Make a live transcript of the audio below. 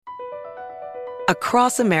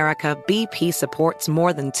Across America, BP supports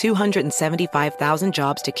more than 275,000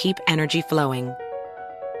 jobs to keep energy flowing.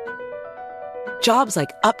 Jobs like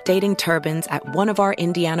updating turbines at one of our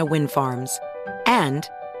Indiana wind farms and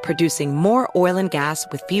producing more oil and gas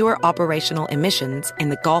with fewer operational emissions in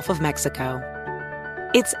the Gulf of Mexico.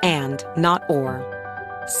 It's and, not or.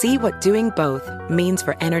 See what doing both means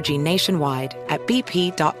for energy nationwide at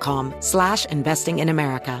bp.com/investing in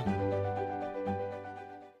America.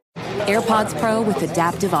 AirPods Pro with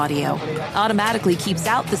adaptive audio automatically keeps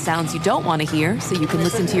out the sounds you don't want to hear so you can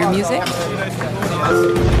listen to your music,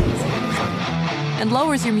 and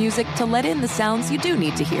lowers your music to let in the sounds you do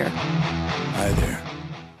need to hear. Hi there.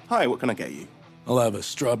 Hi, what can I get you? I'll have a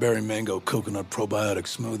strawberry mango coconut probiotic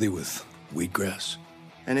smoothie with wheatgrass.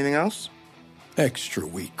 Anything else? Extra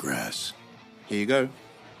wheatgrass. Here you go.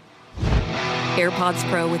 AirPods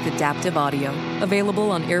Pro with adaptive audio. Available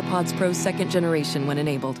on AirPods Pro 2nd generation when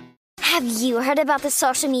enabled. Have you heard about the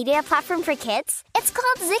social media platform for kids? It's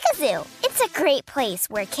called Zigazoo. It's a great place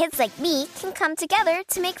where kids like me can come together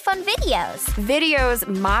to make fun videos. Videos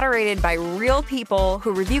moderated by real people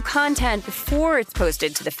who review content before it's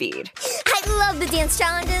posted to the feed. I love the dance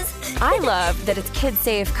challenges. I love that it's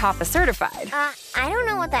KidSafe COPPA certified. I don't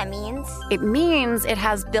know what that means. It means it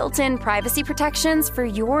has built-in privacy protections for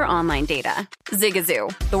your online data.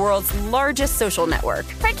 Zigazoo, the world's largest social network.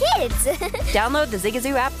 For kids. Download the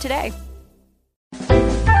Zigazoo app today.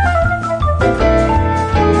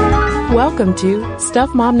 Welcome to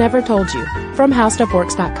Stuff Mom Never Told You from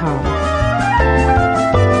HowStuffWorks.com.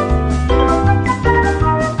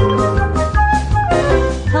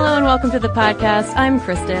 Hello and welcome to the podcast. I'm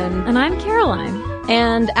Kristen. And I'm Caroline.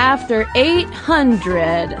 And after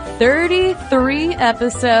 833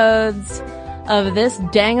 episodes of this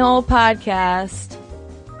dang old podcast,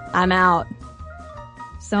 I'm out.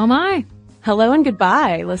 So am I. Hello and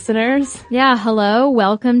goodbye, listeners. Yeah, hello.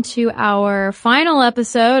 Welcome to our final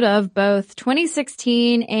episode of both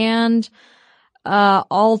 2016 and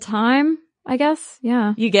all time, I guess.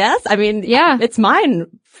 Yeah. You guess? I mean, yeah, it's mine.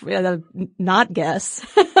 Not guess.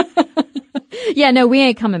 Yeah, no, we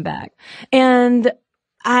ain't coming back. And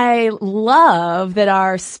I love that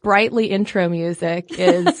our sprightly intro music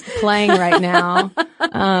is playing right now,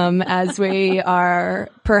 as we are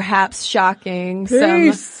perhaps shocking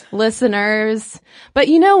some listeners. But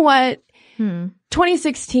you know what?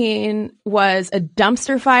 2016 was a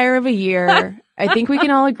dumpster fire of a year. I think we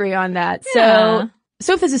can all agree on that. Yeah.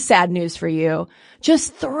 So if this is sad news for you,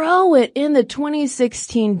 just throw it in the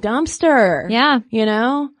 2016 dumpster. Yeah. You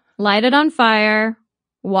know? Light it on fire.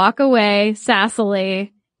 Walk away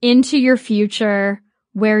sassily into your future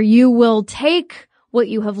where you will take what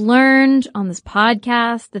you have learned on this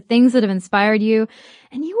podcast, the things that have inspired you,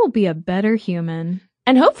 and you will be a better human.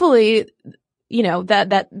 And hopefully, you know,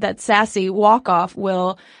 that sassy walk-off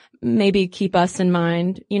will maybe keep us in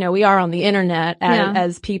mind. You know, we are on the internet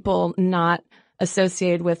as people not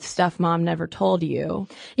associated with stuff mom never told you.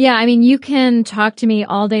 Yeah, I mean, you can talk to me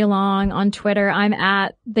all day long on Twitter. I'm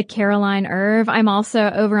at the Caroline Irv. I'm also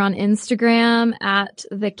over on Instagram at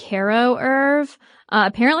the Caro Irv.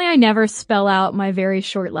 Apparently I never spell out my very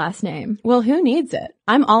short last name. Well, who needs it?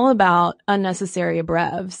 I'm all about unnecessary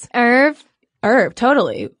abrevs. Irv,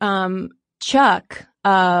 totally. Chuck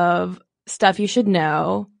of Stuff You Should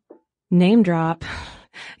Know, name drop.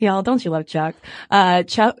 Y'all, don't you love Chuck?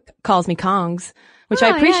 Chuck calls me Kongs, which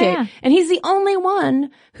I appreciate. Yeah. And he's the only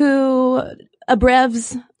one who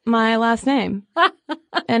abrevs my last name.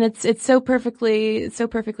 And it's so perfectly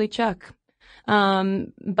Chuck.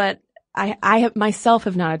 But I have myself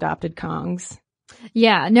have not adopted Kongs.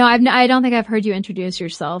 Yeah, no, I don't think I've heard you introduce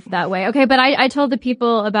yourself that way. Okay, but I told the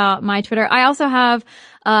people about my Twitter. I also have,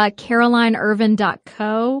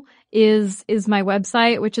 CarolineIrvin.co is my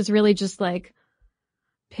website, which is really just like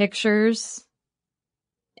pictures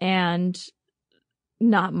and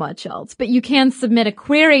not much else. But you can submit a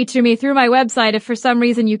query to me through my website if for some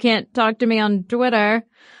reason you can't talk to me on Twitter.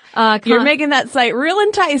 You're making that site real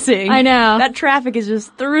enticing. I know. That traffic is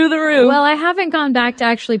just through the roof. Well, I haven't gone back to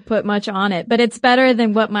actually put much on it, but it's better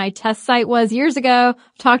than what my test site was years ago.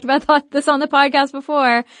 I've talked about this on the podcast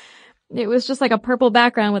before. It was just like a purple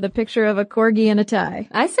background with a picture of a corgi and a tie.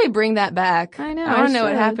 I say bring that back. I know. I want to know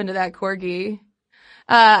what happened to that corgi.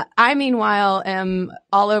 I, meanwhile, am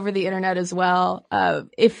all over the internet as well.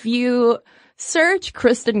 If you search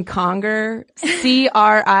Kristen Conger, Kristen,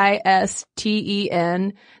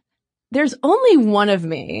 there's only one of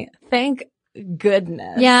me. Thank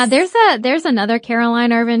goodness. Yeah, there's another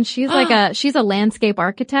Caroline Irvin. She's like she's a landscape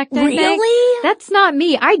architect, I think. Really? That's not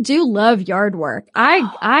me. I do love yard work.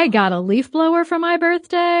 I got a leaf blower for my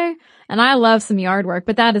birthday And I love some yard work,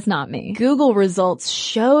 but that is not me. Google results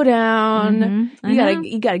showdown.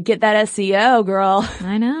 You gotta get that SEO, girl.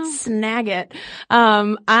 I know. Snag it.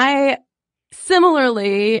 I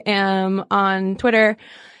similarly am on Twitter,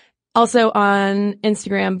 also on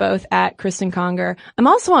Instagram, both at Kristen Conger. I'm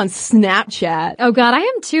also on Snapchat. Oh God, I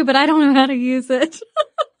am too, but I don't know how to use it.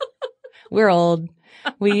 We're old.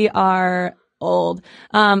 We are old.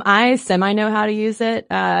 I semi know how to use it.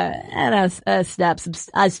 And I snap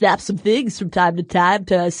some things from time to time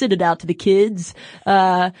to send it out to the kids.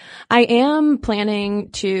 I am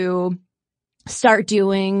planning to start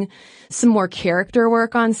doing some more character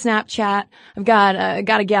work on Snapchat. I've got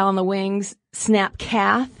a gal in the wings, Snap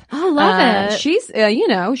Kath. Oh, love it. She's,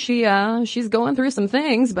 she's going through some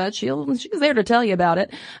things, but she's there to tell you about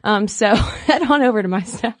it. So head on over to my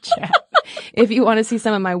Snapchat if you want to see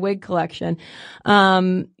some of my wig collection.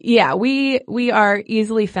 We are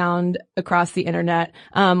easily found across the internet.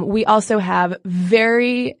 We also have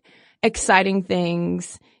very exciting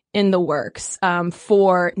things in the works,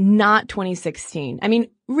 for not 2016. I mean,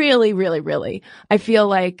 really, really, really. I feel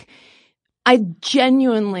like I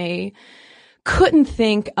genuinely couldn't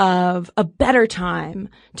think of a better time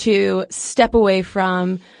to step away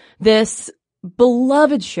from this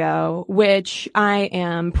beloved show, which I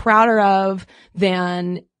am prouder of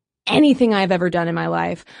than anything I've ever done in my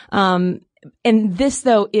life. And this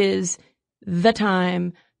though is the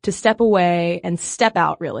time to step away and step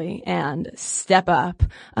out really and step up,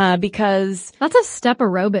 because lots of step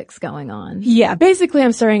aerobics going on. Yeah. Basically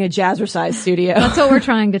I'm starting a jazzercise studio. That's what we're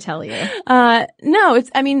trying to tell you.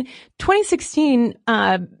 2016,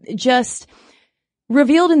 just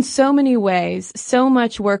revealed in so many ways, so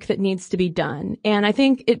much work that needs to be done. And I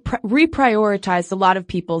think it reprioritized a lot of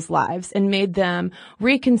people's lives and made them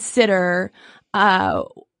reconsider,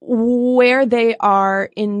 where they are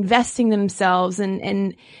investing themselves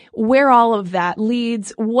and where all of that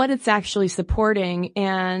leads, what it's actually supporting.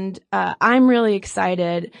 And I'm really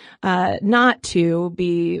excited not to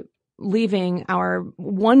be leaving our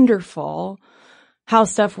wonderful How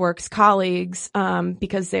Stuff Works colleagues,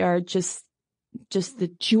 because they are just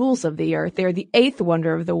the jewels of the earth. They're the eighth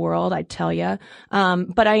wonder of the world, I tell you.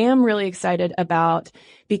 But I am really excited about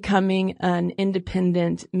becoming an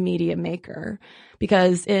independent media maker,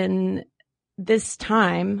 because in this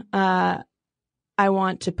time, I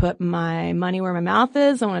want to put my money where my mouth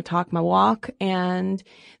is. I want to talk my walk, and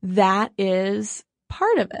that is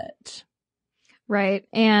part of it. Right.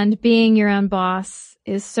 And being your own boss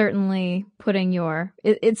is certainly putting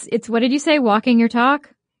it's what did you say? Walking your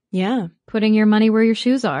talk? Yeah. Putting your money where your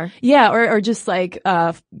shoes are. Yeah. Or just like,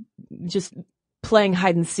 just playing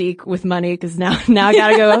hide and seek with money, because now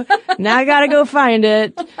I gotta go find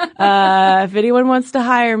it. If anyone wants to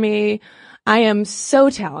hire me, I am so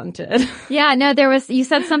talented. Yeah, no, you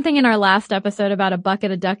said something in our last episode about a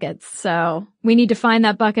bucket of ducats. So we need to find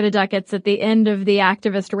that bucket of ducats at the end of the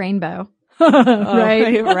activist rainbow.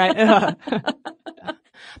 Right.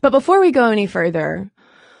 But before we go any further,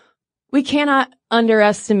 we cannot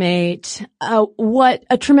underestimate what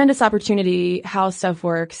a tremendous opportunity How Stuff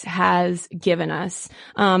Works has given us.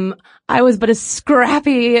 I was but a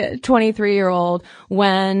scrappy 23-year-old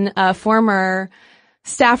when a former fellow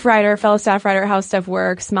staff writer at How Stuff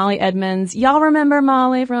Works, Molly Edmonds, y'all remember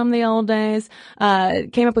Molly from the old days,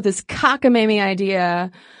 came up with this cockamamie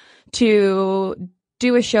idea to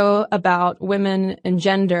do a show about women and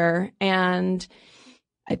gender. And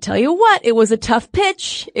I tell you what, it was a tough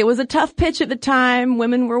pitch. It was a tough pitch at the time.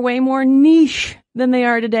 Women were way more niche than they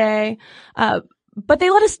are today. But they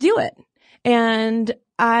let us do it. And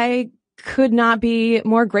I could not be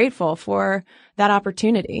more grateful for that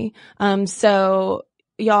opportunity. So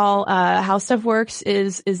y'all, How Stuff Works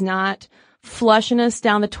is not flushing us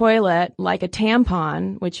down the toilet like a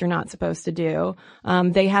tampon, which you're not supposed to do.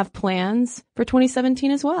 They have plans for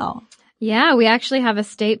 2017 as well. Yeah, we actually have a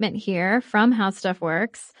statement here from How Stuff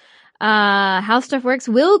Works. How Stuff Works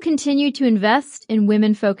will continue to invest in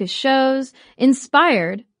women-focused shows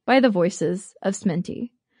inspired by the voices of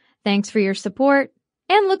Sminty. Thanks for your support,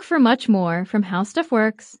 and look for much more from How Stuff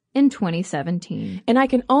Works in 2017. And I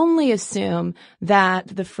can only assume that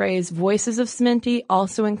the phrase voices of Sminty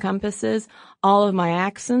also encompasses all of my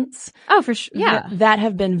accents. Oh, for sure. Yeah. That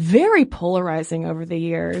have been very polarizing over the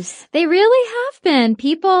years. They really have been.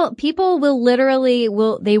 People will literally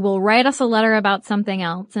they will write us a letter about something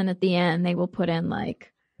else, and at the end they will put in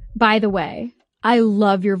like, by the way, I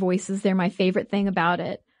love your voices. They're my favorite thing about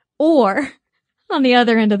it. Or on the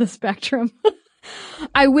other end of the spectrum,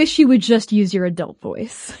 I wish you would just use your adult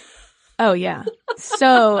voice. Oh, yeah.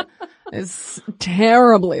 So it's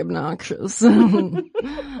terribly obnoxious.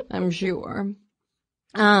 I'm sure.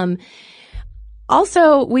 Also,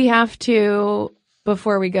 we have to,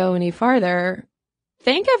 before we go any farther,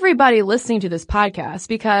 thank everybody listening to this podcast,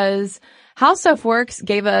 because How Stuff Works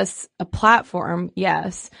gave us a platform,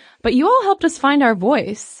 yes, but you all helped us find our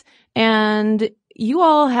voice, and you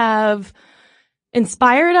all have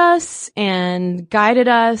inspired us and guided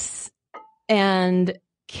us and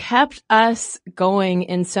kept us going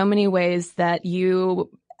in so many ways that you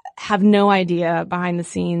have no idea behind the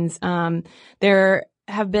scenes. There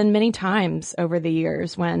have been many times over the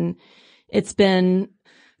years when it's been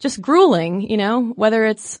just grueling, you know, whether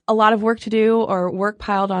it's a lot of work to do or work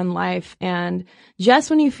piled on life. And just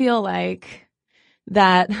when you feel like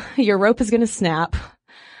that your rope is going to snap,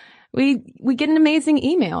 we get an amazing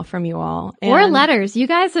email from you all. Or letters. You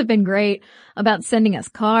guys have been great about sending us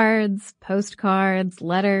cards, postcards,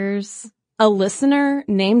 letters. A listener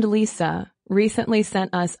named Lisa recently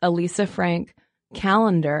sent us a Lisa Frank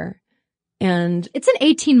calendar. And it's an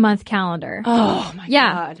 18-month calendar. Oh my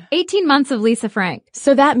God. 18 months of Lisa Frank.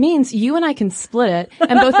 So that means you and I can split it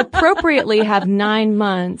and both appropriately have 9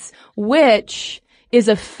 months, which is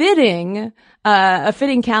a fitting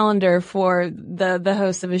calendar for the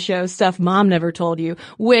host of a show, Stuff Mom Never Told You,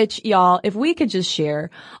 which, y'all, if we could just share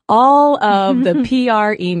all of the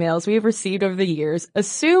PR emails we've received over the years,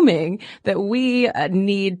 assuming that we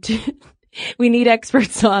need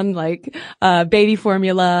experts on like baby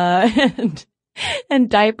formula and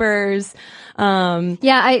diapers.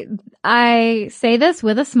 I say this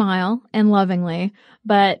with a smile and lovingly,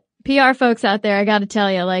 but PR folks out there, I got to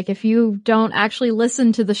tell you, like, if you don't actually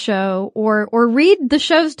listen to the show or read the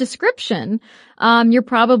show's description, you're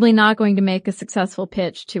probably not going to make a successful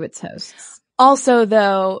pitch to its hosts. Also,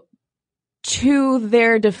 though, to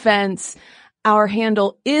their defense, our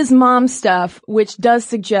handle is Mom Stuff, which does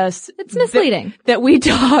suggest it's misleading that we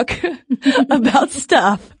talk about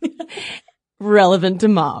stuff relevant to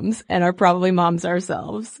moms and are probably moms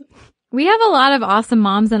ourselves. We have a lot of awesome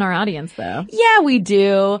moms in our audience, though. Yeah, we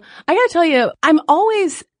do. I gotta tell you, I'm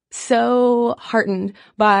always so heartened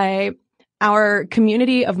by our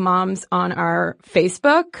community of moms on our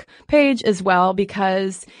Facebook page as well,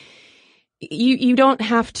 because you don't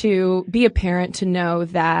have to be a parent to know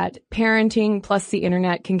that parenting plus the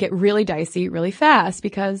internet can get really dicey really fast,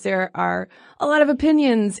 because there are a lot of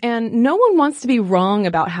opinions and no one wants to be wrong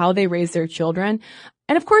about how they raise their children.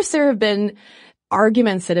 And of course, there have been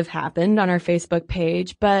arguments that have happened on our Facebook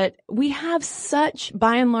page, but we have such,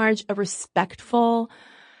 by and large, a respectful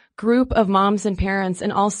group of moms and parents,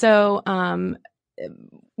 and also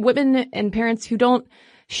women and parents who don't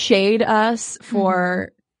shade us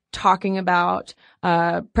for talking about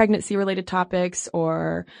pregnancy-related topics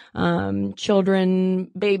or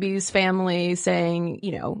children, babies, families, saying,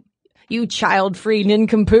 you know, you child-free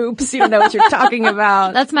nincompoops, you don't know what you're talking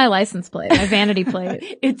about. That's my license plate, my vanity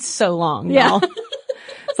plate. It's so long, y'all.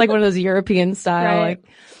 It's like one of those European style. Right. Like.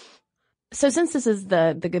 So since this is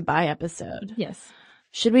the goodbye episode, yes,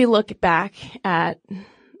 should we look back at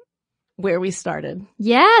where we started?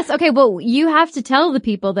 Yes. Okay. Well, you have to tell the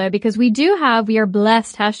people though, because we are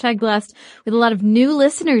blessed, #blessed, with a lot of new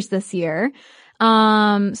listeners this year.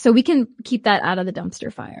 So we can keep that out of the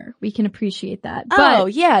dumpster fire. We can appreciate that. But oh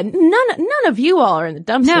yeah. None of you all are in the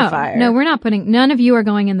dumpster fire. No, we're not none of you are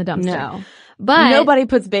going in the dumpster. No. But nobody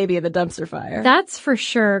puts baby in the dumpster fire. That's for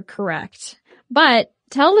sure correct. But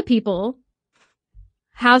tell the people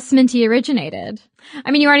how Sminty originated.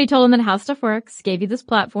 I mean, you already told them that How Stuff Works gave you this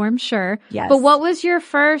platform, sure. Yes. But what was your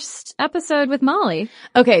first episode with Molly?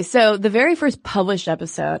 Okay, so the very first published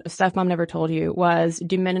episode of Stuff Mom Never Told You was,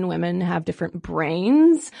 do men and women have different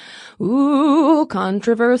brains? Ooh,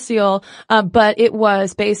 controversial. But it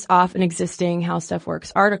was based off an existing How Stuff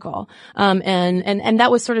Works article. And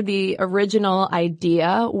that was sort of the original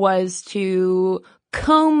idea, was to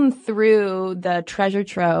comb through the treasure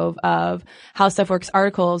trove of How Stuff Works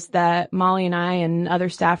articles that Molly and I and other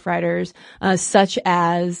staff writers, such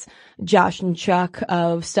as Josh and Chuck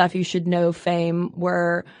of Stuff You Should Know fame,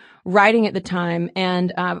 were writing at the time.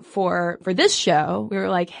 And for this show, we were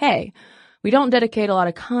like, hey, we don't dedicate a lot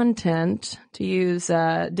of content, to use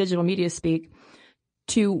digital media speak,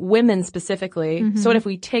 to women specifically. Mm-hmm. So what if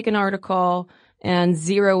we take an article and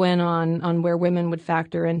zero in on where women would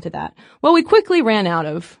factor into that? Well, we quickly ran out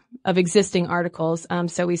of existing articles,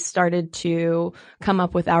 so we started to come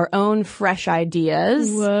up with our own fresh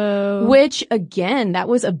ideas. Whoa. Which, again, that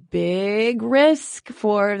was a big risk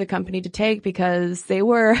for the company to take, because they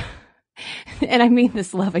were, and I mean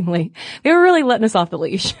this lovingly, they were really letting us off the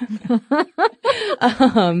leash.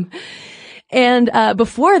 And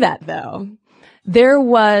before that, though, There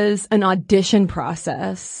was an audition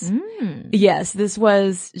process. Yes, this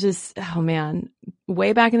was just, oh man,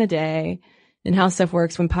 way back in the day in How Stuff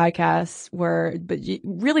Works when podcasts were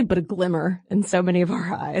but a glimmer in so many of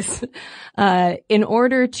our eyes. In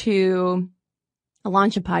order to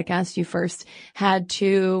launch a podcast, you first had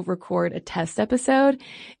to record a test episode.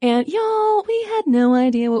 And y'all, we had no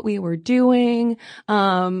idea what we were doing.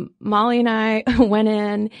 Molly and I went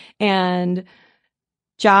in, and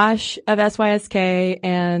Josh of SYSK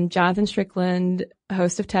and Jonathan Strickland,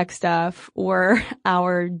 host of Tech Stuff, were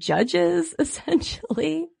our judges,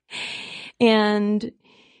 essentially. And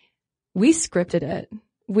we scripted it.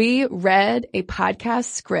 We read a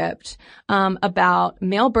podcast script about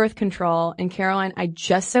male birth control. And Caroline, I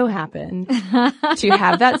just so happened to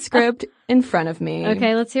have that script in front of me.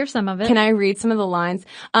 Okay, let's hear some of it. Can I read some of the lines?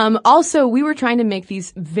 Also, we were trying to make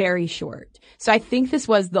these very short. So I think this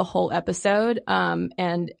was the whole episode.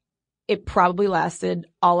 And it probably lasted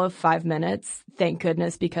all of 5 minutes. Thank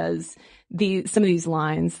goodness, because some of these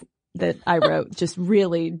lines that I wrote just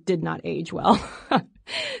really did not age well.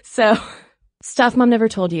 So, Stuff Mom Never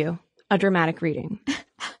Told You, a dramatic reading.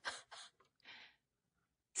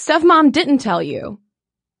 Stuff Mom Didn't Tell You.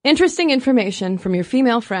 Interesting information from your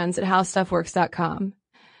female friends at howstuffworks.com.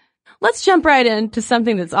 Let's jump right into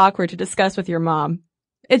something that's awkward to discuss with your mom.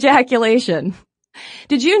 Ejaculation.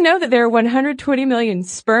 Did you know that there are 120 million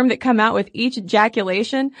sperm that come out with each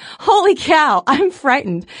ejaculation? Holy cow, I'm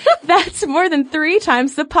frightened. That's more than 3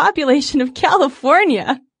 times the population of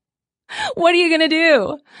California. What are you gonna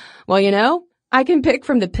do? Well, you know, I can pick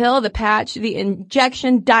from the pill, the patch, the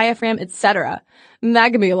injection, diaphragm, etc.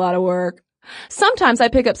 That can be a lot of work. Sometimes I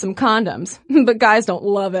pick up some condoms, but guys don't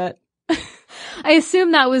love it. I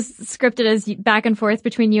assume that was scripted as back and forth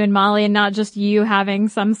between you and Molly and not just you having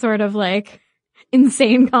some sort of like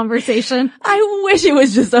insane conversation. I wish it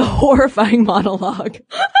was just a horrifying monologue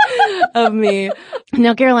of me.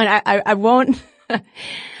 Now, Caroline, I won't...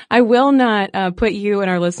 I will not put you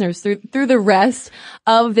and our listeners through the rest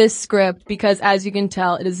of this script because, as you can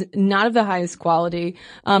tell, it is not of the highest quality.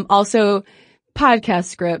 Also, podcast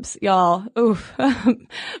scripts, y'all, oof,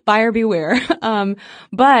 buyer beware.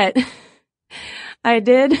 But I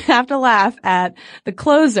did have to laugh at the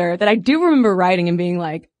closer that I do remember writing and being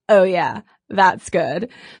like, oh yeah, that's good.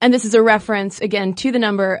 And this is a reference, again, to the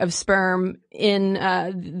number of sperm in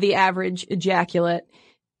the average ejaculate.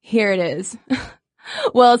 Here it is.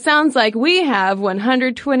 Well, it sounds like we have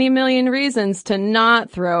 120 million reasons to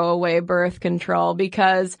not throw away birth control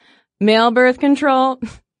because male birth control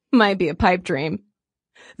might be a pipe dream.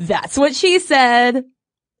 That's what she said.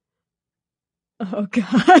 Oh,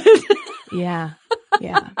 God. Yeah.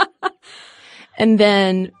 And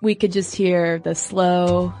then we could just hear the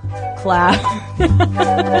slow clap.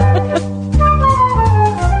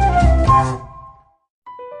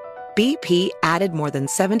 BP added more than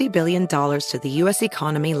 $70 billion to the U.S.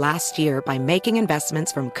 economy last year by making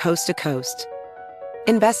investments from coast to coast.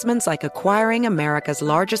 Investments like acquiring America's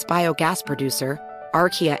largest biogas producer,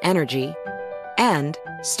 Archaea Energy, and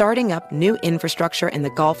starting up new infrastructure in the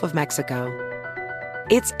Gulf of Mexico.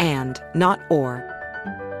 It's and, not or.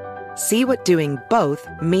 See what doing both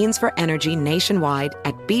means for energy nationwide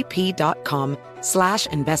at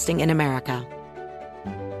bp.com/investing in America.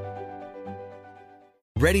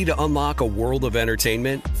 Ready to unlock a world of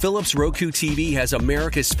entertainment? Philips Roku TV has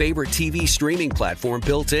America's favorite TV streaming platform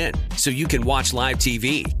built in, so you can watch live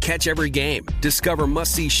TV, catch every game, discover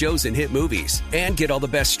must-see shows and hit movies, and get all the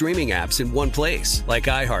best streaming apps in one place, like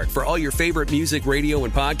iHeart for all your favorite music, radio,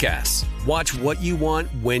 and podcasts. Watch what you want,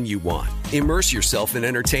 when you want. Immerse yourself in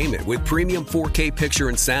entertainment with premium 4K picture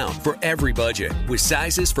and sound for every budget, with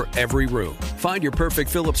sizes for every room. Find your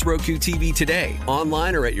perfect Philips Roku TV today,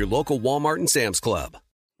 online or at your local Walmart and Sam's Club.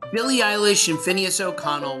 Billie Eilish and Phineas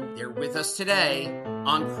O'Connell, they're with us today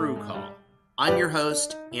on Crew Call. I'm your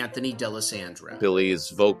host, Anthony D'Alessandro. Billie's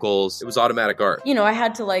vocals, it was automatic art. You know, I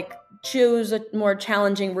had to choose a more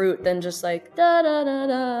challenging route than just da da da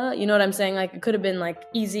da. You know what I'm saying? It could have been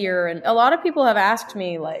easier. And a lot of people have asked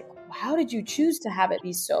me how did you choose to have it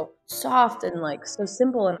be so soft and so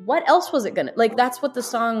simple? And what else was it gonna that's what the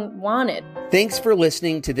song wanted. Thanks for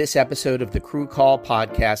listening to this episode of the Crew Call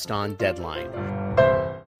podcast on Deadline.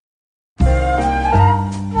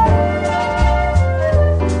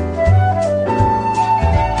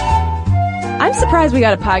 I'm surprised we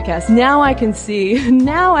got a podcast. Now I can see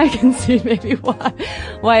maybe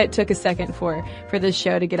why it took a second for this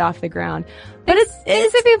show to get off the ground. But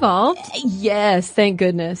things have evolved. Yes, thank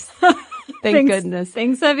goodness. Thank goodness.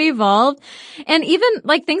 Things have evolved. And even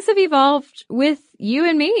things have evolved with you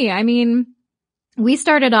and me. I mean, we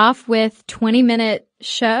started off with 20-minute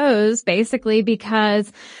shows basically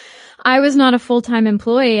because I was not a full-time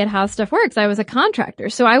employee at How Stuff Works. I was a contractor.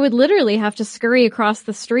 So I would literally have to scurry across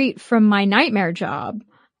the street from my nightmare job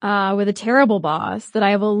with a terrible boss that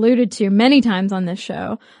I have alluded to many times on this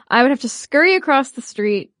show. I would have to scurry across the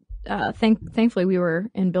street. Thankfully, we were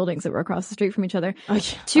in buildings that were across the street from each other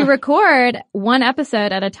to record one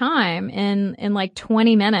episode at a time in like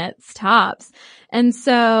 20 minutes tops. And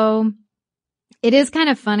so it is kind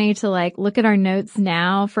of funny to like look at our notes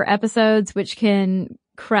now for episodes, which can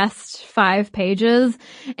crest 5 pages,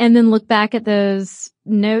 and then look back at those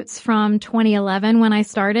notes from 2011 when I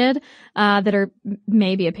started, that are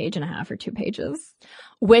maybe a page and a half or 2 pages.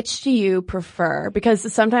 Which do you prefer?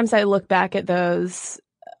 Because sometimes I look back at those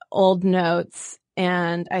old notes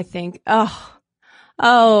and I think,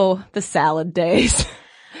 oh, the salad days.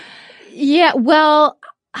 Yeah, well,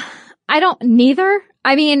 I don't neither.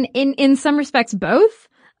 I mean, in some respects, both.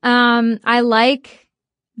 I like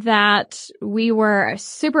that we were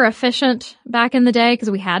super efficient back in the day because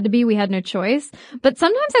we had to be, we had no choice. But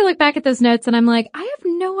sometimes I look back at those notes and I'm like, I have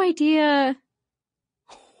no idea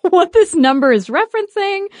what this number is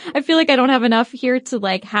referencing. I feel like I don't have enough here to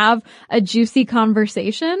like have a juicy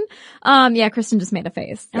conversation. Yeah, Kristen just made a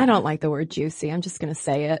face. I don't like the word juicy. I'm just going to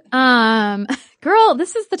say it. Girl,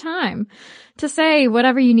 this is the time to say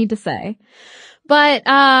whatever you need to say. But,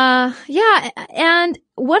 yeah, and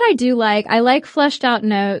what I do like, I like fleshed out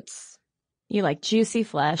notes. You like juicy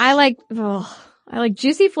flesh. I like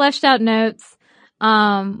juicy fleshed out notes.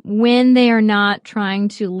 When they are not trying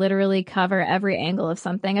to literally cover every angle of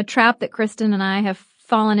something. A trap that Kristen and I have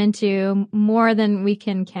fallen into more than we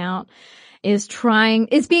can count is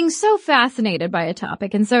being so fascinated by a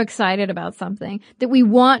topic and so excited about something that we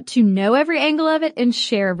want to know every angle of it and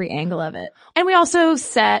share every angle of it. And we also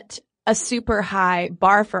set a super high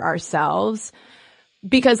bar for ourselves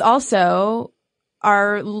because also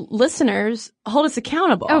our listeners hold us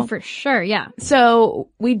accountable. Oh, for sure. Yeah. So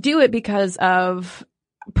we do it because of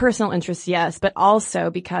personal interest, yes, but also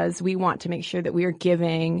because we want to make sure that we are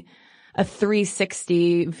giving a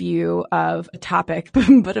 360 view of a topic.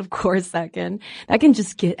 But of course that can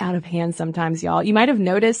just get out of hand sometimes, y'all. You might have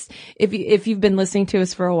noticed if you've been listening to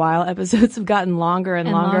us for a while, episodes have gotten longer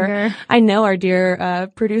and longer. I know our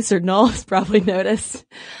dear producer Noel has probably noticed.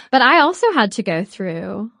 But I also had to go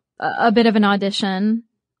through a bit of an audition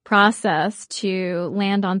process to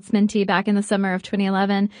land on Sminty back in the summer of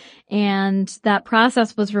 2011. And that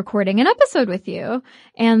process was recording an episode with you.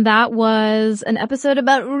 And that was an episode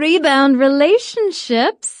about rebound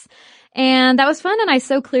relationships. And that was fun. And I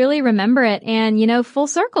so clearly remember it. And, you know,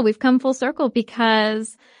 we've come full circle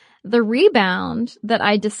because the rebound that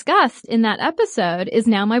I discussed in that episode is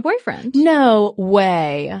now my boyfriend. No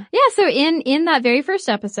way. Yeah. So in that very first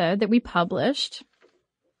episode that we published,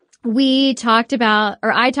 I talked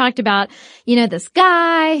about, you know, this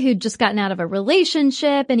guy who'd just gotten out of a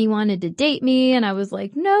relationship and he wanted to date me. And I was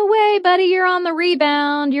like, no way, buddy, you're on the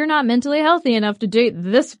rebound. You're not mentally healthy enough to date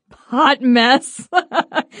this hot mess.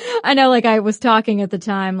 I know, like I was talking at the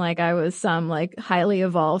time, like I was some like highly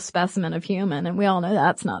evolved specimen of human. And we all know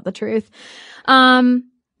that's not the truth.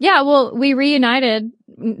 Yeah, well, we reunited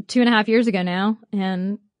 2.5 years ago now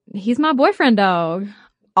and he's my boyfriend dog.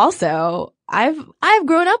 Also, I've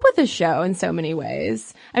grown up with this show in so many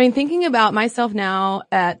ways. I mean, thinking about myself now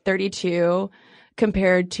at 32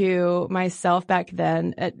 compared to myself back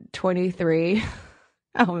then at 23.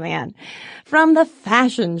 Oh man. From the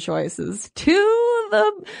fashion choices to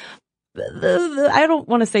the I don't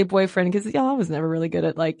want to say boyfriend because I was never really good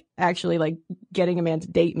at like actually like getting a man to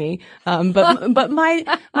date me. But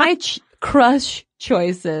my crush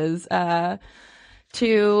choices,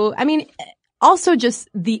 also just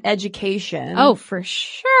the education. Oh, for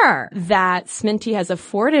sure. That Sminty has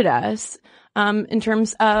afforded us, in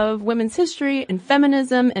terms of women's history and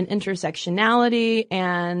feminism and intersectionality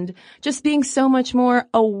and just being so much more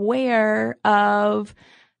aware of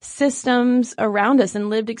systems around us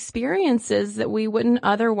and lived experiences that we wouldn't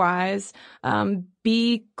otherwise,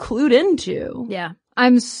 be clued into. Yeah.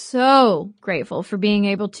 I'm so grateful for being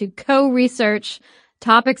able to co-research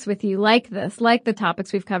topics with you like this, like the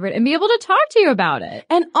topics we've covered, and be able to talk to you about it.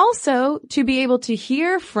 And also to be able to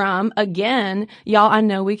hear from, again, y'all, I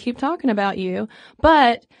know we keep talking about you,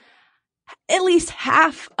 but at least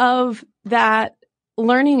half of that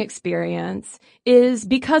learning experience is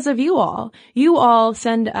because of you all. You all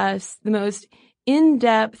send us the most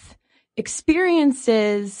in-depth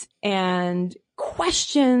experiences and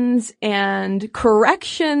questions and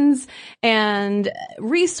corrections and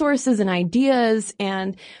resources and ideas.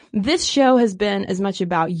 And this show has been as much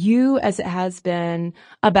about you as it has been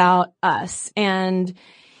about us. And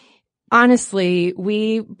honestly,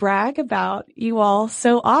 we brag about you all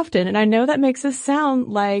so often, and I know that makes us sound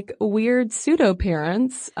like weird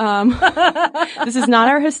pseudo-parents. This is not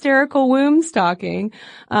our hysterical womb stalking.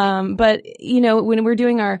 But, when we're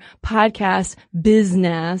doing our podcast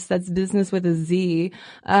business, that's business with a Z,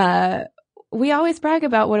 we always brag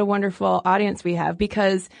about what a wonderful audience we have,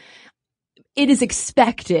 because it is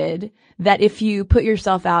expected that if you put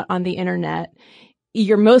yourself out on the internet,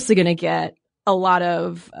 you're mostly going to get a lot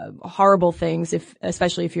of horrible things,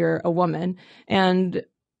 especially if you're a woman. And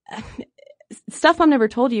Stuff Mom Never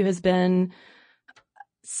Told You has been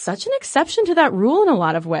such an exception to that rule in a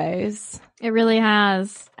lot of ways. It really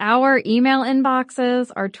has. Our email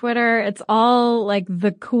inboxes, our Twitter, it's all like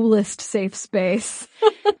the coolest safe space.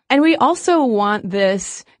 And we also want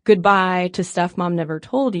this goodbye to Stuff Mom Never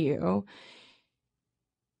Told You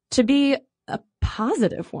to be a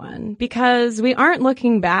positive one, because we aren't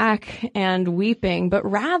looking back and weeping, but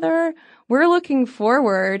rather we're looking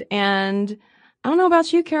forward. And I don't know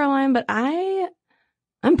about you, Caroline, but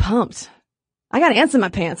I'm pumped. I got ants in my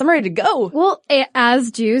pants. I'm ready to go. Well,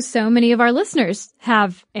 as do so many of our listeners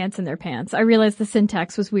have ants in their pants. I realized the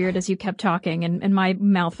syntax was weird as you kept talking and my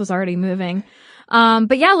mouth was already moving.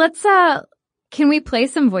 But yeah, can we play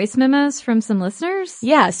some voice memos from some listeners?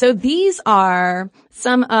 Yeah, so these are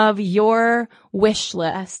some of your wish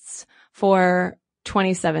lists for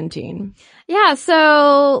 2017. Yeah,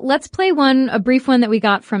 so let's play a brief one that we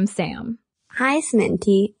got from Sam. Hi,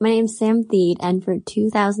 Sminty. My name's Sam Theed, and for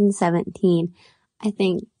 2017, I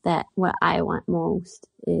think that what I want most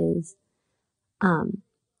is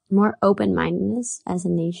more open-mindedness as a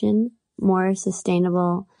nation, more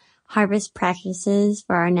sustainable harvest practices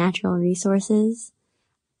for our natural resources.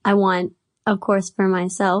 I want, of course, for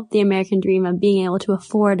myself, the American dream of being able to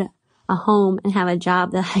afford a home and have a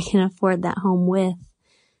job that I can afford that home with.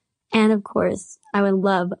 And of course, I would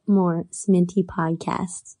love more Sminty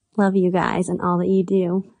podcasts. Love you guys and all that you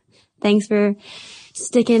do. Thanks for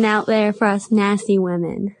sticking out there for us nasty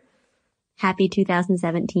women. Happy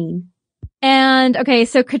 2017. And okay,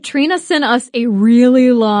 so Katrina sent us a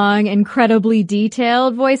really long, incredibly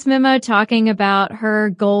detailed voice memo talking about her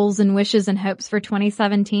goals and wishes and hopes for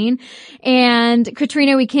 2017. And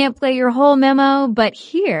Katrina, we can't play your whole memo, but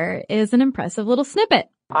here is an impressive little snippet.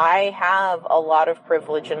 I have a lot of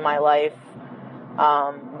privilege in my life,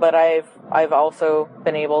 but I've also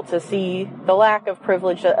been able to see the lack of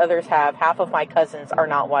privilege that others have. Half of my cousins are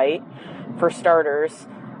not white, for starters.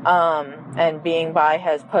 And being bi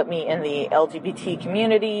has put me in the LGBT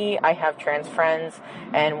community. I have trans friends,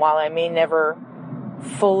 and while I may never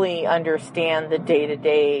fully understand the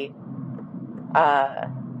day-to-day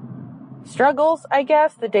struggles, I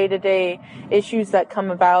guess, the day-to-day issues that come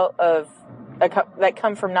about that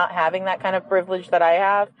come from not having that kind of privilege that I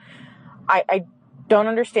have, I don't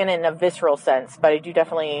understand it in a visceral sense, but I do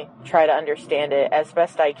definitely try to understand it as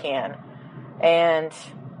best I can. And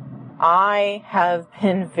I have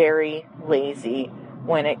been very lazy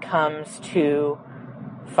when it comes to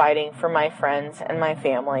fighting for my friends and my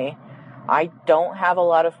family. I don't have a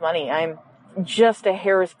lot of money. I'm just a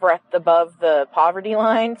hair's breadth above the poverty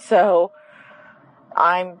line, so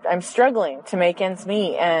I'm struggling to make ends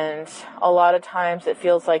meet, and a lot of times it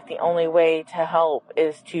feels like the only way to help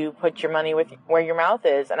is to put your money where your mouth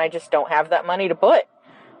is, and I just don't have that money to put.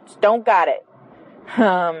 Just don't got it.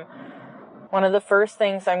 One of the first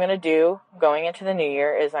things I'm going to do going into the new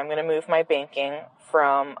year is I'm going to move my banking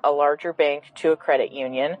from a larger bank to a credit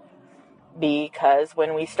union, because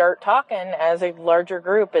when we start talking as a larger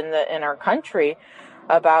group in our country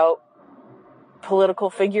about political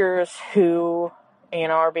figures who,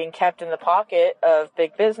 are being kept in the pocket of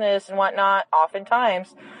big business and whatnot,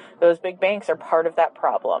 oftentimes those big banks are part of that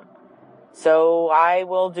problem. So I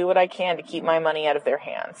will do what I can to keep my money out of their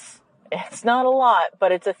hands. It's not a lot,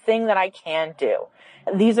 but it's a thing that I can do.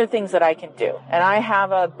 These are things that I can do. And I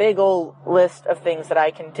have a big old list of things that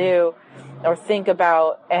I can do or think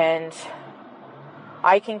about, and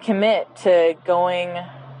I can commit to going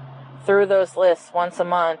through those lists once a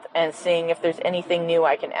month and seeing if there's anything new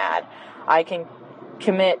I can add. I can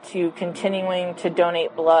commit to continuing to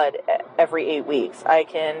donate blood every 8 weeks. I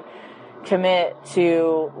can commit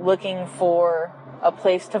to looking for a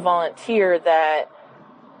place to volunteer that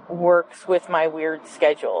works with my weird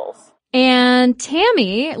schedules. And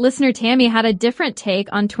listener Tammy had a different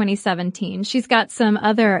take on 2017. She's got some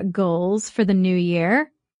other goals for the new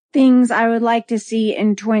year. Things I would like to see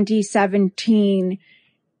in 2017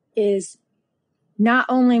 is not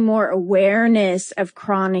only more awareness of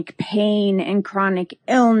chronic pain and chronic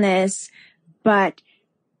illness, but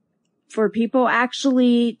for people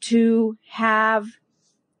actually to have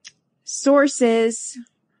sources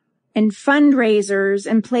and fundraisers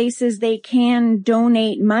and places they can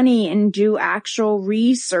donate money and do actual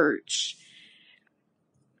research.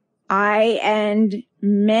 I and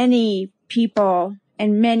many people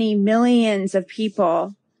and many millions of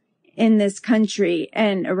people in this country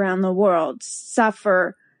and around the world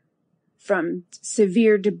suffer from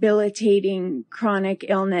severe, debilitating chronic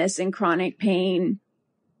illness and chronic pain.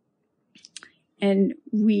 And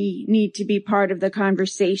we need to be part of the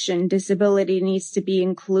conversation. Disability needs to be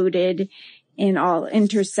included in all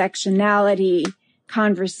intersectionality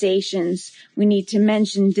conversations. We need to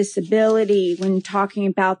mention disability when talking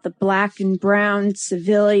about the Black and brown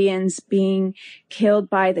civilians being killed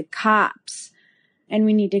by the cops. And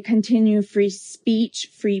we need to continue free speech,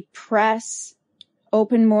 free press,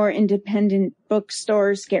 open more independent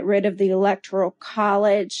bookstores, get rid of the Electoral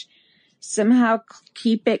College, somehow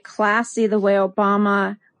keep it classy the way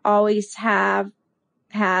Obama always has.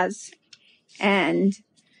 And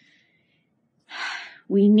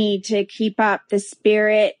we need to keep up the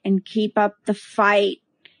spirit and keep up the fight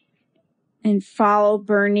and follow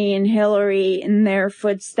Bernie and Hillary in their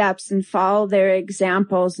footsteps and follow their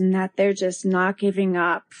examples, and that they're just not giving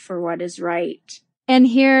up for what is right. And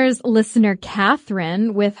here's listener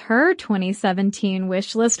Catherine with her 2017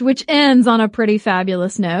 wish list, which ends on a pretty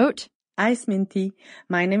fabulous note. Hi, Sminty.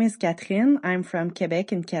 My name is Catherine. I'm from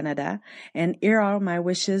Quebec in Canada, and here are my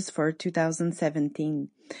wishes for 2017.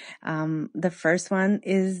 The first one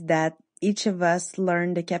is that each of us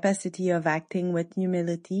learn the capacity of acting with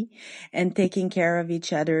humility and taking care of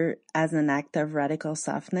each other as an act of radical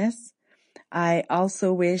softness. I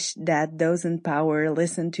also wish that those in power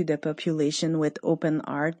listen to the population with open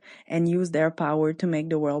heart and use their power to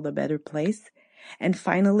make the world a better place. And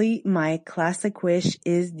finally, my classic wish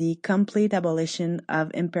is the complete abolition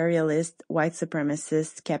of imperialist, white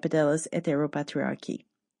supremacist, capitalist heteropatriarchy.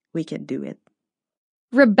 We can do it.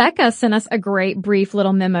 Rebecca sent us a great brief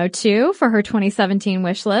little memo too for her 2017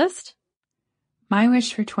 wish list. My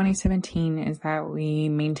wish for 2017 is that we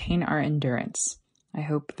maintain our endurance. I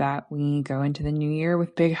hope that we go into the new year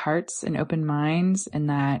with big hearts and open minds, and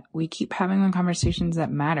that we keep having the conversations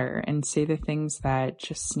that matter and say the things that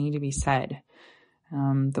just need to be said.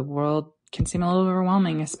 The world can seem a little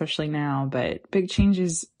overwhelming, especially now, but big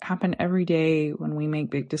changes happen every day when we make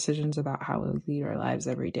big decisions about how we lead our lives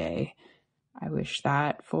every day. I wish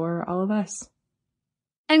that for all of us.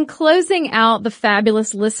 And closing out the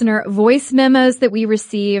fabulous listener voice memos that we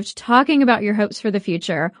received talking about your hopes for the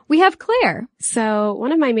future, we have Claire. So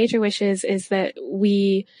one of my major wishes is that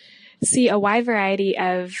we see a wide variety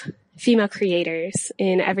of female creators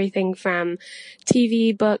in everything from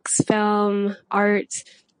TV, books, film, art,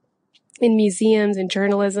 in museums and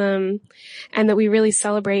journalism, and that we really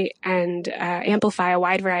celebrate and amplify a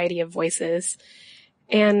wide variety of voices.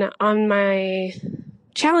 And on my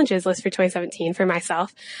challenges list for 2017 for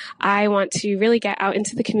myself, I want to really get out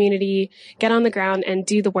into the community, get on the ground, and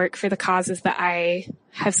do the work for the causes that I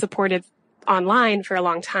have supported online for a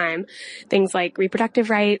long time. Things like reproductive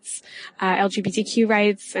rights, LGBTQ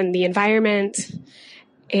rights, and the environment.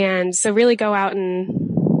 And so really go out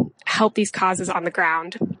and help these causes on the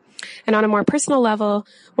ground. And on a more personal level,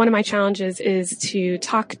 one of my challenges is to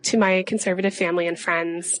talk to my conservative family and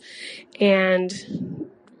friends and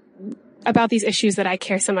about these issues that I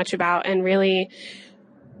care so much about, and really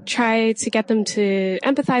try to get them to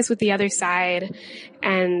empathize with the other side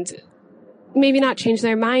and maybe not change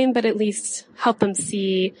their mind, but at least help them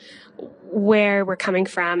see where we're coming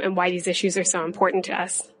from and why these issues are so important to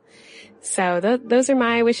us. So those are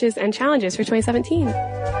my wishes and challenges for 2017.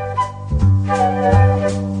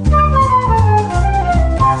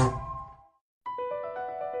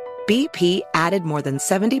 BP added more than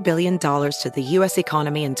 $70 billion to the U.S.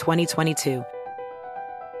 economy in 2022.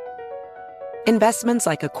 Investments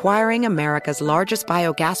like acquiring America's largest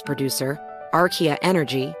biogas producer, Archaea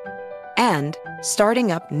Energy, and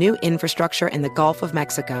starting up new infrastructure in the Gulf of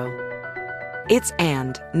Mexico. It's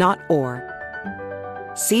and, not or.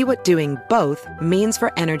 See what doing both means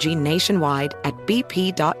for energy nationwide at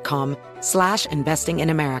bp.com/investing in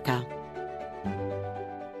America.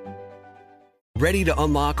 Ready to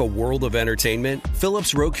unlock a world of entertainment?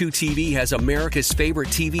 Philips Roku TV has America's favorite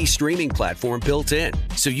TV streaming platform built in,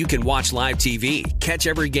 so you can watch live TV, catch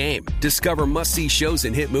every game, discover must-see shows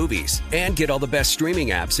and hit movies, and get all the best streaming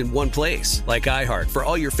apps in one place, like iHeart for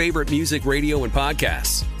all your favorite music, radio, and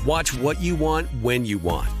podcasts. Watch what you want, when you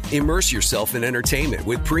want. Immerse yourself in entertainment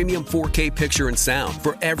with premium 4K picture and sound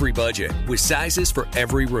for every budget, with sizes for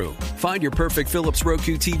every room. Find your perfect Philips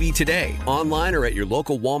Roku TV today, online or at your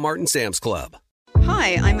local Walmart and Sam's Club.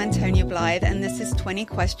 Hi, I'm Antonia Blythe, and this is 20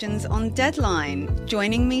 Questions on Deadline.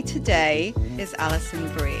 Joining me today is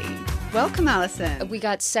Alison Brie. Welcome, Alison. We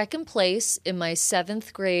got second place in my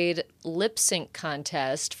 7th grade lip sync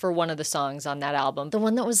contest for one of the songs on that album. The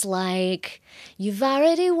one that was like, "You've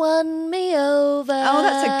already won me over." Oh,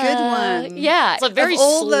 that's a good one. Yeah. It's very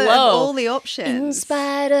slow. Of all the options. In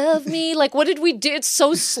spite of me. Like, what did we do? It's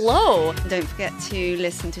so slow. Don't forget to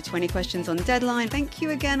listen to 20 Questions on Deadline. Thank you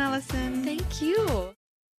again, Alison. Thank you.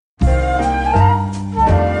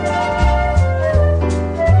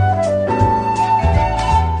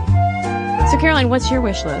 So, Caroline, what's your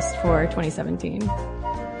wish list for 2017?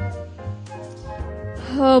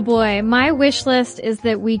 Oh boy, my wish list is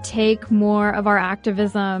that we take more of our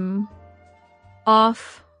activism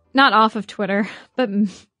not off of Twitter, but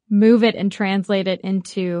move it and translate it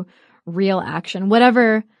into real action,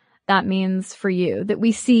 whatever that means for you. That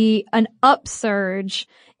we see an upsurge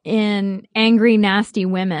in angry, nasty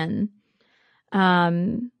women,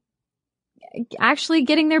 actually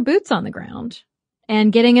getting their boots on the ground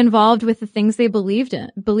and getting involved with the things they believe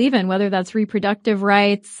in, whether that's reproductive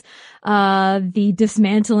rights, the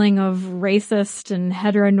dismantling of racist and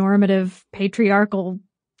heteronormative patriarchal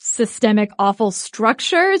systemic awful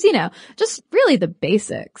structures, just really the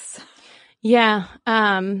basics. Yeah.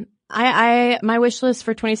 My wish list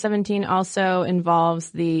for 2017 also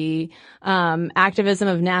involves the activism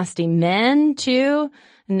of nasty men too.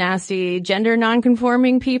 Nasty gender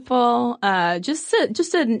nonconforming people, just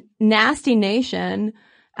a nasty nation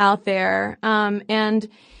out there. And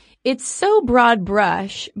it's so broad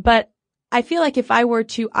brush, but I feel like if I were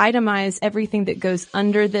to itemize everything that goes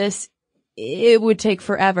under this, it would take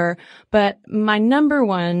forever. But my number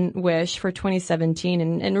one wish for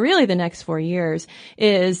 2017 and really the next 4 years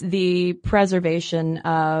is the preservation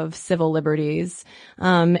of civil liberties,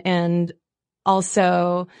 and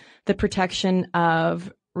also the protection of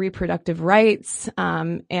reproductive rights,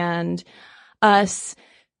 and us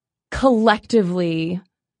collectively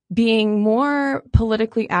being more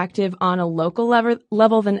politically active on a local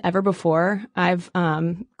level than ever before. I've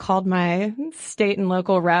called my state and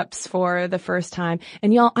local reps for the first time.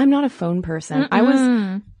 And y'all, I'm not a phone person. I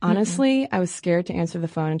was scared to answer the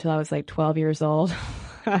phone until I was like 12 years old.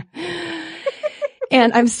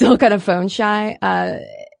 And I'm still kind of phone shy.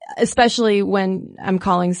 Especially when I'm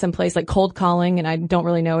calling someplace, like cold calling, and I don't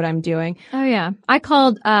really know what I'm doing. Oh yeah. I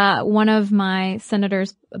called one of my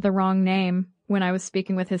senators the wrong name when I was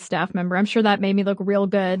speaking with his staff member. I'm sure that made me look real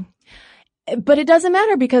good. But it doesn't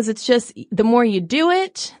matter, because it's just the more you do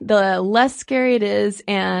it, the less scary it is.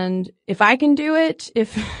 And if I can do it,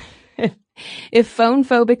 if phone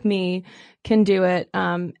phobic me can do it,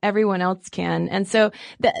 everyone else can. And so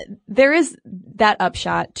there is that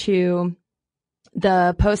upshot to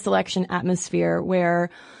the post-election atmosphere where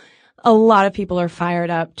a lot of people are fired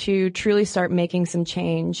up to truly start making some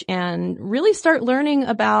change and really start learning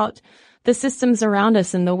about the systems around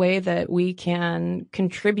us and the way that we can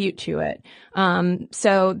contribute to it.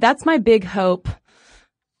 So that's my big hope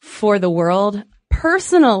for the world.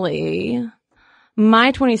 Personally,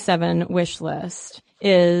 my 27 wish list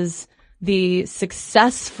is the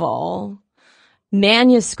successful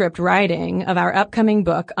manuscript writing of our upcoming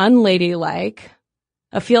book, Unladylike,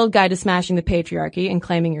 A Field Guide to Smashing the Patriarchy and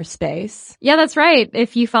Claiming Your Space. Yeah, that's right.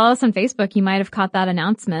 If you follow us on Facebook, you might have caught that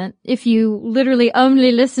announcement. If you literally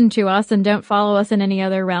only listen to us and don't follow us in any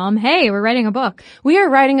other realm, hey, we're writing a book. We are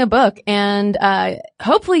writing a book, and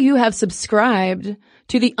hopefully you have subscribed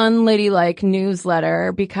to the Unladylike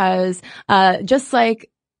newsletter, because just like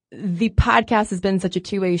the podcast has been such a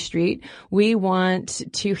two-way street, we want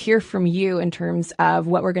to hear from you in terms of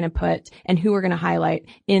what we're going to put and who we're going to highlight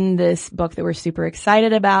in this book that we're super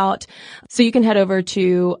excited about. So you can head over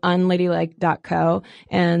to unladylike.co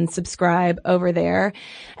and subscribe over there.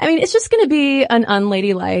 I mean, it's just going to be an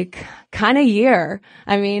unladylike kind of year.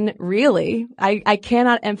 I mean, really, I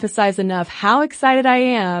cannot emphasize enough how excited I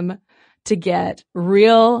am to get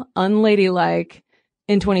real unladylike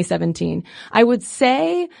in 2017. I would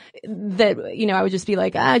say that, I would just be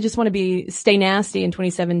like, I just want to stay nasty in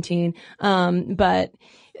 2017. But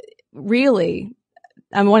really,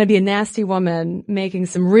 I want to be a nasty woman making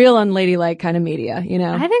some real unladylike kind of media,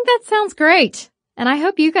 I think that sounds great. And I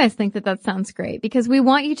hope you guys think that that sounds great because we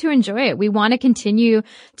want you to enjoy it. We want to continue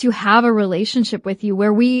to have a relationship with you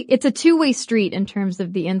where it's a two-way street in terms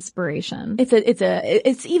of the inspiration.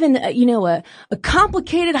 It's even, a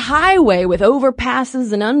complicated highway with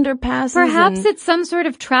overpasses and underpasses. Perhaps it's some sort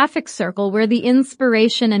of traffic circle where the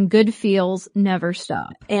inspiration and good feels never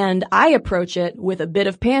stop. And I approach it with a bit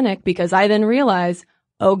of panic because I then realize,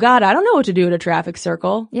 oh God, I don't know what to do at a traffic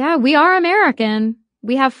circle. Yeah, we are American.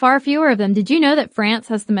 We have far fewer of them. Did you know that France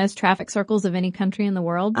has the most traffic circles of any country in the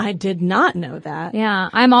world? I did not know that. Yeah.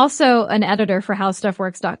 I'm also an editor for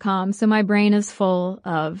HowStuffWorks.com, so my brain is full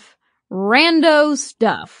of rando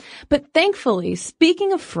stuff. But thankfully,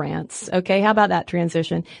 speaking of France, okay, how about that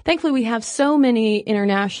transition? Thankfully, we have so many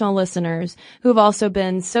international listeners who have also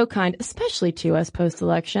been so kind, especially to us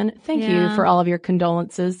post-election. Thank you for all of your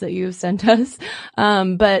condolences that you have sent us.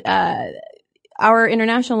 But our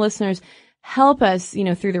international listeners help us,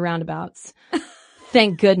 through the roundabouts.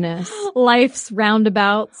 Thank goodness. Life's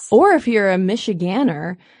roundabouts. Or if you're a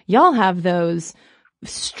Michiganer, y'all have those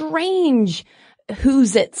strange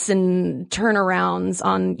who's-its and turnarounds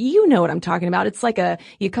on, you know what I'm talking about. It's like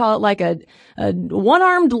you call it like a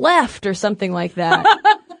one-armed left or something like that.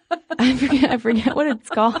 I forget what it's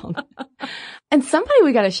called. And somebody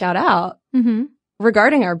we got to shout out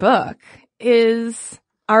regarding our book is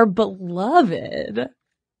our beloved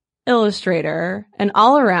illustrator and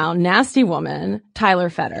all-around nasty woman,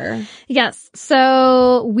 Tyler Fetter. Yes.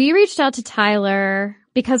 So we reached out to Tyler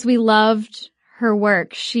because we loved her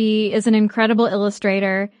work. She is an incredible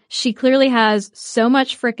illustrator. She clearly has so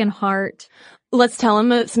much frickin' heart. Let's tell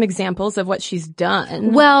them some examples of what she's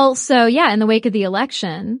done. Well, so yeah, in the wake of the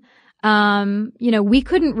election, we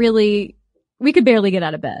could barely get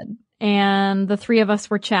out of bed. And the three of us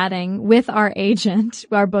were chatting with our agent,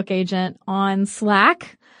 our book agent, on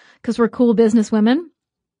Slack. Because we're cool business women.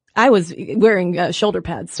 I was wearing shoulder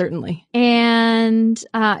pads, certainly. And,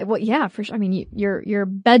 for sure. I mean, your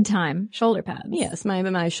bedtime shoulder pads. Yes,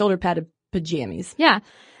 my shoulder padded pajamas. Yeah.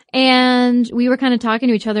 And we were kind of talking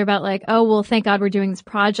to each other about like, oh, well, thank God we're doing this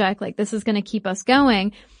project. Like, this is going to keep us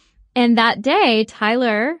going. And that day,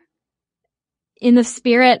 Tyler, in the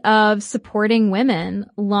spirit of supporting women,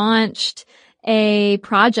 launched a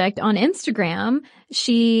project on Instagram.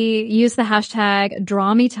 She used the hashtag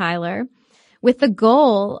 #DrawMeTyler with the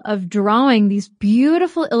goal of drawing these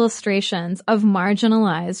beautiful illustrations of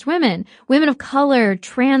marginalized women of color,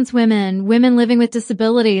 trans women, women living with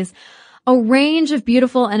disabilities, a range of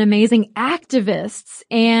beautiful and amazing activists.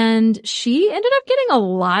 And she ended up getting a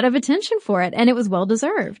lot of attention for it, and it was well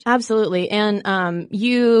deserved. Absolutely. And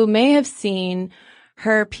you may have seen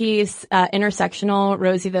her piece, Intersectional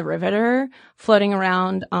Rosie the Riveter, floating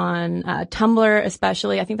around on Tumblr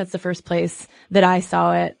especially. I think that's the first place that I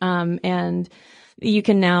saw it. And you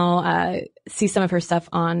can now see some of her stuff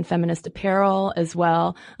on Feminist Apparel as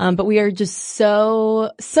well. But we are just so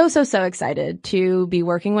excited to be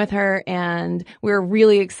working with her. And we're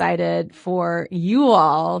really excited for you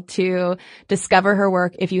all to discover her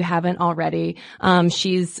work if you haven't already.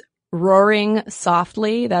 She's Roaring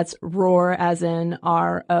Softly. That's roar as in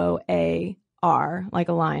ROAR, like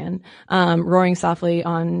a lion. Roaring Softly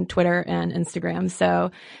on Twitter and Instagram.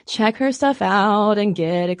 So check her stuff out and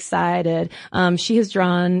get excited. She has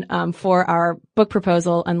drawn, for our book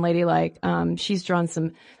proposal, Unladylike, she's drawn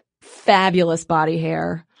some fabulous body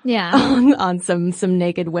hair. Yeah. on some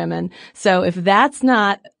naked women. So if that's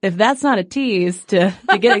not a tease to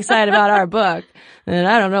get excited about our book, then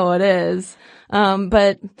I don't know what is.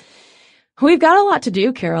 But we've got a lot to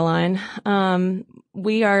do, Caroline.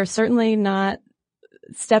 We are certainly not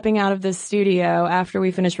stepping out of this studio after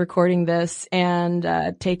we finish recording this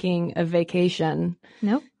and taking a vacation.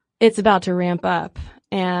 Nope. It's about to ramp up.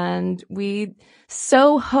 And we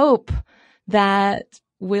so hope that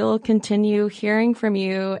we'll continue hearing from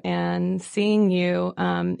you and seeing you.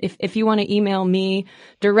 If you want to email me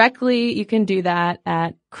directly, you can do that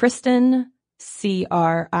at Kristen, Kristen.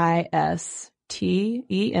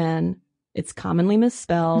 It's commonly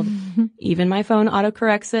misspelled. Even my phone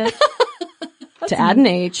autocorrects it to add an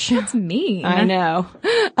H. That's mean. I know.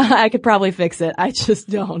 I could probably fix it. I just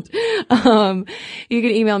don't. You can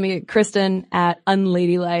email me at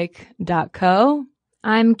Kristen@unladylike.co.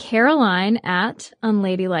 I'm Caroline at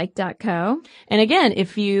unladylike.co. And again,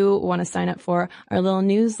 if you want to sign up for our little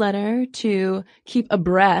newsletter to keep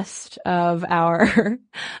abreast of our,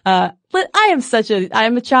 I am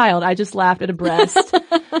a child. I just laughed at a breast.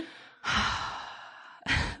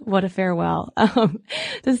 What a farewell.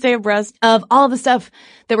 To stay abreast of all of the stuff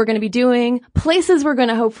that we're going to be doing, places we're going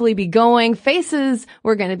to hopefully be going, faces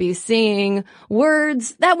we're going to be seeing,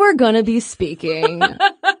 words that we're going to be speaking.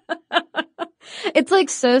 It's like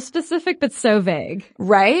so specific, but so vague.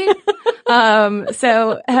 Right?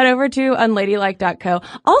 So head over to unladylike.co.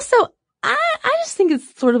 Also, I just think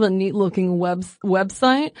it's sort of a neat looking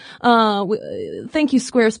website. Thank you,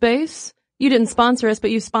 Squarespace. You didn't sponsor us, but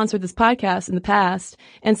you sponsored this podcast in the past.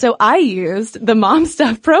 And so I used the Mom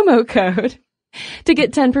Stuff promo code to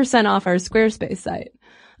get 10% off our Squarespace site.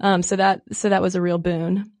 So that was a real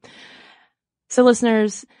boon. So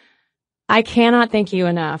listeners, I cannot thank you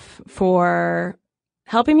enough for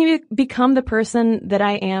helping me become the person that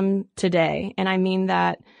I am today. And I mean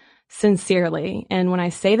that sincerely. And when I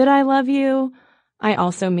say that I love you, I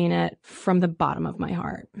also mean it from the bottom of my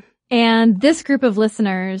heart. And this group of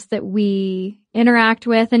listeners that we interact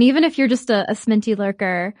with, and even if you're just a Sminty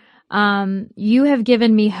lurker, you have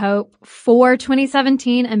given me hope for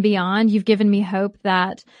 2017 and beyond. You've given me hope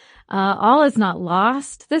that all is not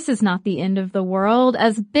lost. This is not the end of the world.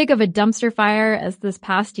 As big of a dumpster fire as this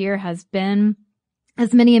past year has been,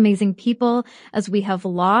 as many amazing people as we have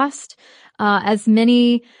lost, as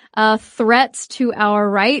many threats to our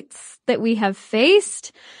rights that we have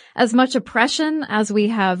faced, as much oppression as we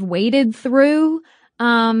have waded through.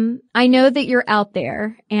 I know that you're out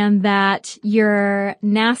there and that you're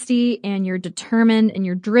nasty and you're determined and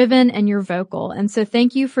you're driven and you're vocal. And so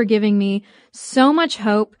thank you for giving me so much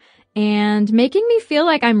hope and making me feel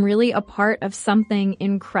like I'm really a part of something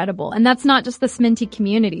incredible. And that's not just the Sminty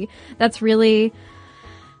community. That's really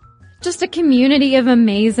just a community of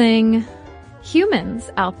amazing humans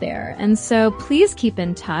out there. And so please keep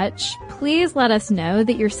in touch. Please let us know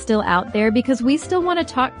that you're still out there because we still want to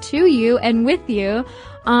talk to you and with you.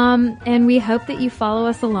 And we hope that you follow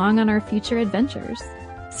us along on our future adventures.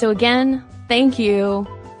 So again, thank you.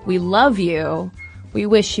 We love you. We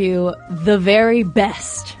wish you the very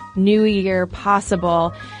best new year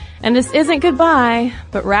possible. And this isn't goodbye,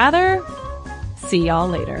 but rather, see y'all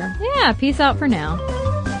later. Yeah, peace out for now.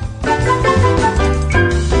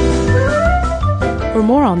 For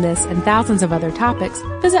more on this and thousands of other topics,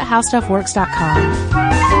 visit howstuffworks.com.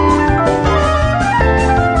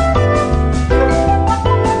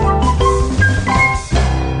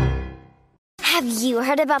 Have you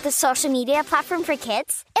heard about the social media platform for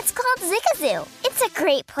kids? It's called Zigazoo. It's a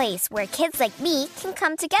great place where kids like me can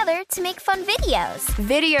come together to make fun videos.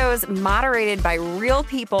 Videos moderated by real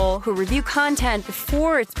people who review content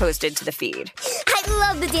before it's posted to the feed. I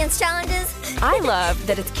love the dance challenges. I love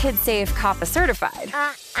that it's Kid Safe COPPA certified.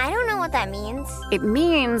 I don't know what that means. It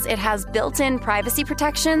means it has built-in privacy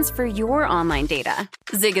protections for your online data.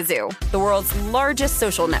 Zigazoo, the world's largest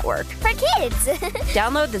social network. For kids.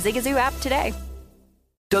 Download the Zigazoo app today.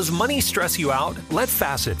 Does money stress you out? Let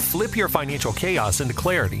Facet flip your financial chaos into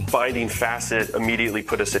clarity. Finding Facet immediately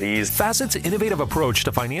put us at ease. Facet's innovative approach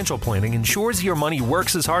to financial planning ensures your money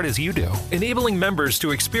works as hard as you do, enabling members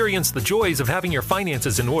to experience the joys of having your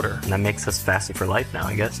finances in order. And that makes us Facet for life now,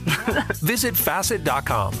 I guess. Visit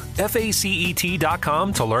Facet.com,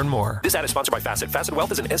 FACET.com to learn more. This ad is sponsored by Facet. Facet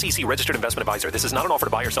Wealth is an SEC registered investment advisor. This is not an offer to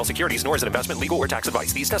buy or sell securities, nor is it investment, legal, or tax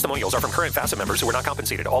advice. These testimonials are from current Facet members who are not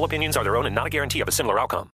compensated. All opinions are their own and not a guarantee of a similar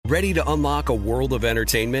outcome. Ready to unlock a world of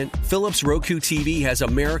entertainment? Philips Roku TV has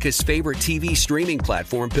America's favorite TV streaming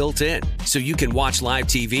platform built in, so you can watch live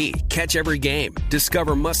TV, catch every game,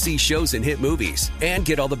 discover must-see shows and hit movies, and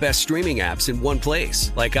get all the best streaming apps in one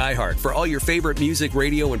place, like iHeart for all your favorite music,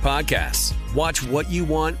 radio, and podcasts. Watch what you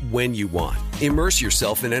want, when you want. Immerse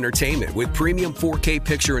yourself in entertainment with premium 4K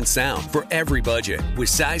picture and sound for every budget, with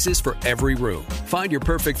sizes for every room. Find your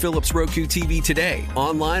perfect Philips Roku TV today,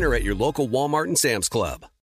 online or at your local Walmart and Sam's Club.